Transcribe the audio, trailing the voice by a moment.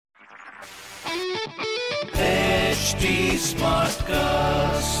HT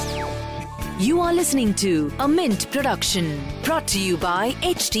Smartcast. You are listening to a Mint production brought to you by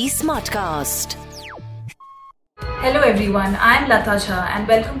HT Smartcast. Hello everyone, I am Lata Jha and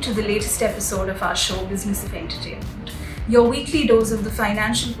welcome to the latest episode of our show Business of Entertainment. Your weekly dose of the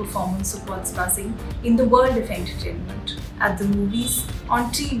financial performance of what's buzzing in the world of entertainment, at the movies, on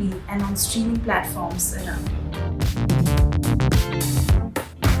TV and on streaming platforms around you.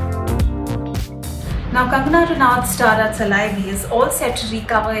 Now, Kangana Ranaut's Tara Thalaivi is all set to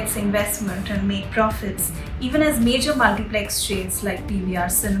recover its investment and make profits, even as major multiplex chains like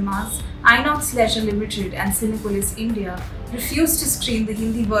PVR Cinemas, Inox Leisure Limited and Cinepolis India refused to screen the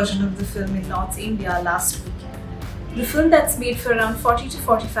Hindi version of the film in North India last weekend. The film, that's made for around 40 to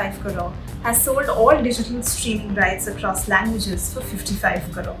 45 crore, has sold all digital streaming rights across languages for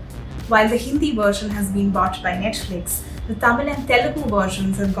 55 crore. While the Hindi version has been bought by Netflix, the Tamil and Telugu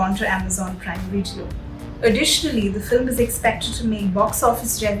versions have gone to Amazon Prime Video. Additionally, the film is expected to make box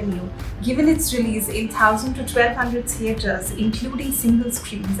office revenue given its release in 1,000 to 1,200 theatres, including single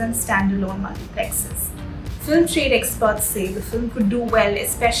screens and standalone multiplexes. Film trade experts say the film could do well,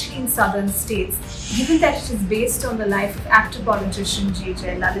 especially in southern states, given that it is based on the life of actor-politician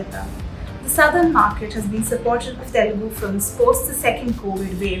J. Lalita. The southern market has been supportive of Telugu films post the second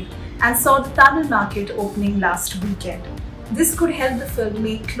COVID wave and saw the Tamil market opening last weekend. This could help the film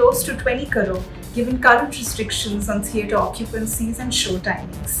make close to 20 crore given current restrictions on theatre occupancies and show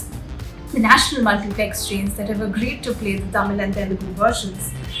timings. The national multiplex chains that have agreed to play the Tamil and Telugu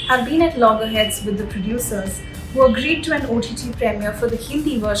versions have been at loggerheads with the producers, who agreed to an OTT premiere for the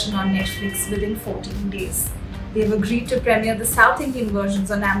Hindi version on Netflix within 14 days. They have agreed to premiere the South Indian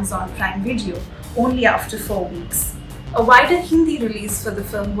versions on Amazon Prime Video only after 4 weeks. A wider Hindi release for the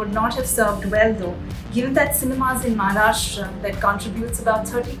film would not have served well though, given that cinemas in Maharashtra that contributes about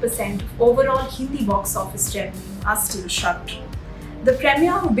 30% of overall Hindi box office revenue are still shut. The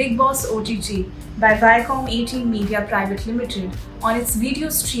premiere of Bigg Boss OTT by Viacom 18 Media Private Limited on its video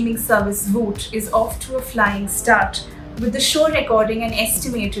streaming service Voot is off to a flying start, with the show recording an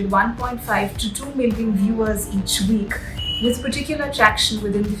estimated 1.5 to 2 million viewers each week, with particular traction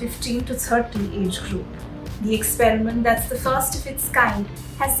within the 15 to 30 age group. The experiment, that's the first of its kind,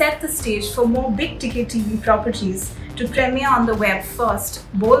 has set the stage for more big-ticket TV properties to premiere on the web first,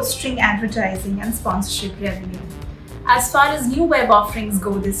 bolstering advertising and sponsorship revenue. As far as new web offerings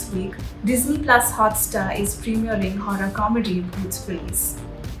go this week, Disney Plus Hotstar is premiering horror comedy Bhoot Police.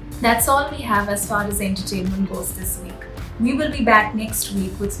 That's all we have as far as entertainment goes this week. We will be back next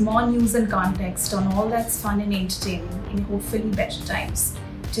week with more news and context on all that's fun and entertaining in hopefully better times.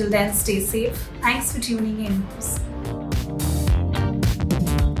 Till then, stay safe. Thanks for tuning in.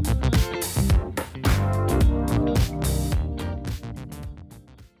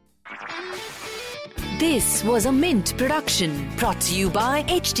 This was a Mint production brought to you by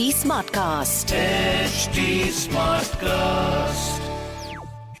HT Smartcast. HT Smartcast.